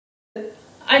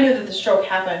I knew that the stroke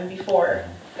happened before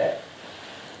that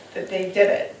they did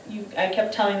it. I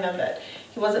kept telling them that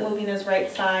he wasn't moving his right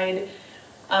side.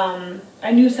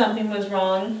 I knew something was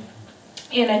wrong,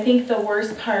 and I think the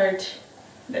worst part,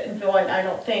 I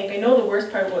know the worst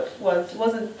part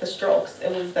wasn't the strokes.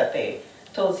 It was that they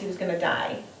told us he was going to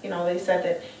die. You know, they said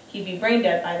that he'd be brain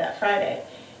dead by that Friday,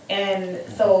 and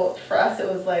so for us it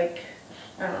was like,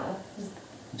 I don't know,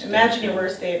 imagine your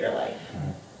worst day of your life.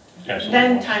 Absolutely.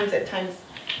 Then times 100.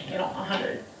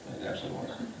 It absolutely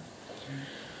was.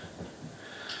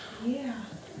 Yeah.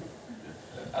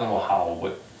 I don't know how,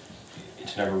 but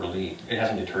it's never really, it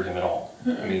hasn't deterred him at all.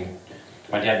 I mean,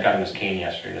 my dad got him this cane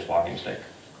yesterday, this walking stick.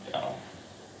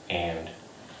 And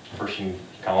first thing,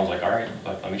 Colin's like, all right,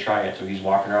 let me try it. So he's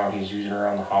walking around, he's using it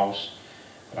around the house.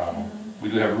 We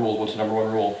do have rules. What's the number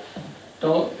one rule?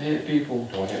 Don't hit people.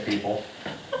 Don't hit people.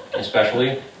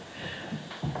 Especially?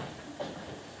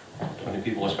 Don't hit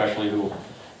people, especially who?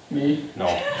 Me?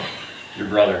 No. Your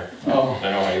brother. Oh.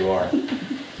 I know how you are.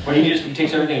 But he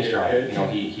takes everything in stride. You know,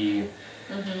 he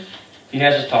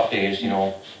has his tough days, you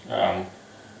know.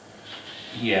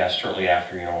 He asked shortly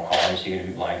after, you know, how long is he going to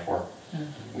be blind for?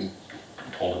 We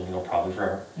told him, you know, probably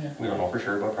forever. Yeah. We don't know for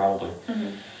sure, but probably.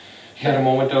 He had a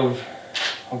moment of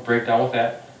breakdown with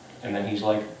that, and then he's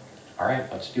like, all right,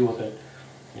 let's deal with it.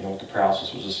 You know, the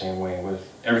paralysis was the same way with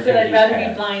everything. He said, I'd rather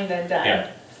be blind than deaf.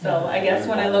 Yeah. So I guess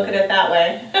when I look at it that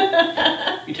way.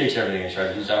 He takes everything in stride.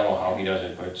 I don't know how he does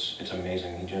it, but it's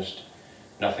amazing. He just,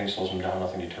 nothing slows him down,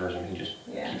 nothing deters him. He just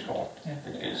keeps going. Yeah.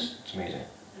 It's amazing.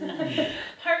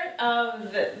 Part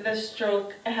of the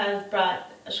stroke has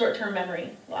brought a short-term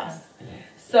memory loss.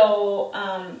 So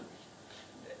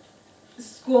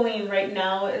schooling right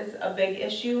now is a big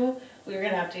issue. We're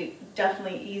going to have to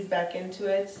definitely ease back into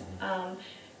it.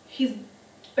 He's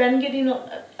been getting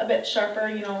a bit sharper.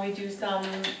 You know, we do some,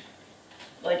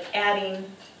 like, adding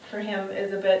for him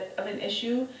is a bit of an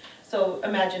issue. So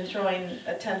imagine throwing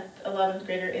a 10th, 11th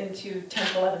grader into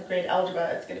 10th, 11th grade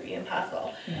algebra. It's going to be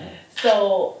impossible.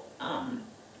 So,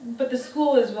 but the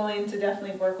school is willing to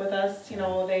definitely work with us. You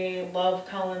know, they love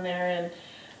Collin there,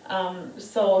 and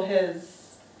so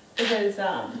his I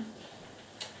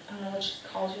don't know what she's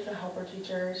called. She's a helper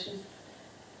teacher.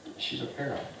 She's a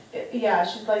para. Yeah,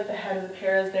 she's like the head of the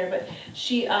paras there. But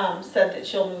she said that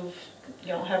she'll move,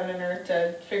 you know, heaven and earth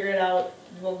to figure it out.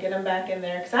 We'll get him back in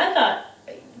there. Because I thought,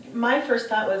 my first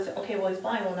thought was, okay, well, he's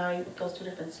blind. Well, now he goes to a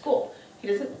different school.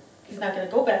 He's not going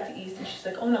to go back to East. And she's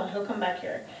like, oh no, he'll come back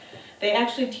here. They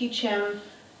actually teach him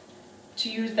to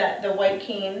use the white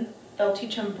cane. They'll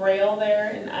teach him Braille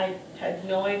there, and I had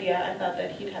no idea. I thought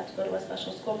that he'd have to go to a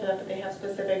special school for that, but they have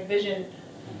specific vision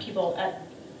people at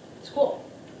school.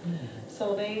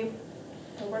 So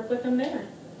they'll work with him there.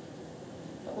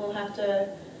 But we'll have to,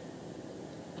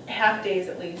 half days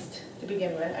at least, to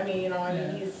begin with. I mean, you know,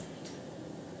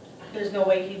 there's no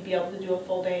way he'd be able to do a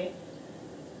full day.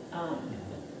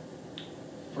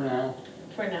 For now.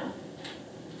 For now.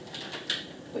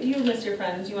 But you miss your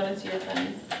friends. You want to see your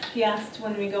friends. He asked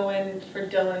when we go in for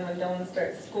Dylan, when Dylan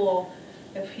starts school,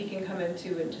 if he can come in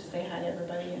too and just say hi to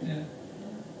everybody. And,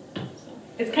 so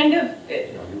it's kind of,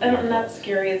 not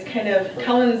scary. It's kind of,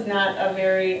 Collin's not a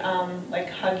very like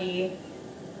huggy,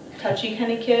 touchy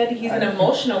kind of kid. He's an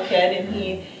emotional kid,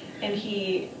 and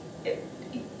he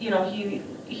you know, he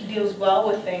deals well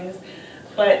with things.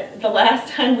 But the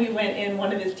last time we went in,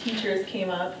 one of his teachers came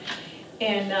up,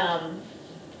 and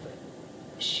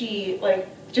she like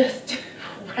just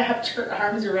wrapped her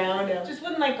arms around him. Just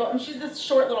wouldn't let go. And she's this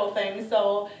short little thing,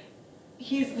 so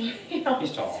he's, you know,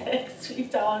 he's tall. 6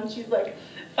 feet tall, and she's like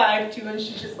 5'2", and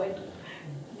she's just like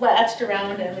latched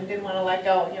around him and didn't want to let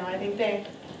go. You know, I think they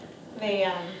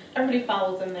everybody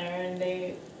follows them there, and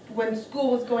when school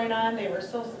was going on, they were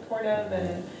so supportive,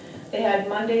 and they had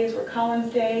Mondays were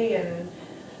Collin's Day, and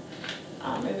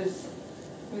it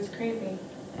was crazy.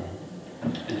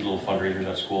 Did little fundraisers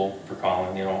at school for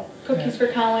Collin, you know. Cookies for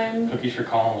Collin. Cookies for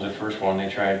Collin was the first one. They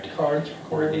tried, Cards.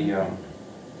 where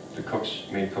the cooks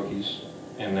made cookies,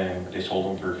 and then they sold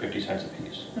them for 50 cents a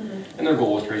piece. And their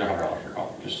goal was to raise $100 for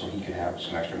Collin, just so he could have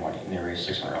some extra money, and they raised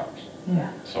 $600.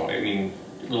 Yeah. So, I mean,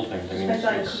 little things. I mean,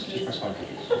 Just on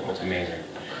cookies. It's amazing.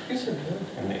 Cookies are good.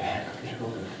 And cookies are real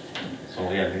good.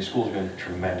 So, yeah, the school's been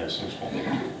tremendous in this whole thing,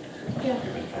 too. Yeah.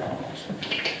 They've been phenomenal.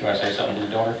 You want to say something to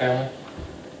the donor family?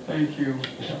 Thank you.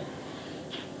 Yeah.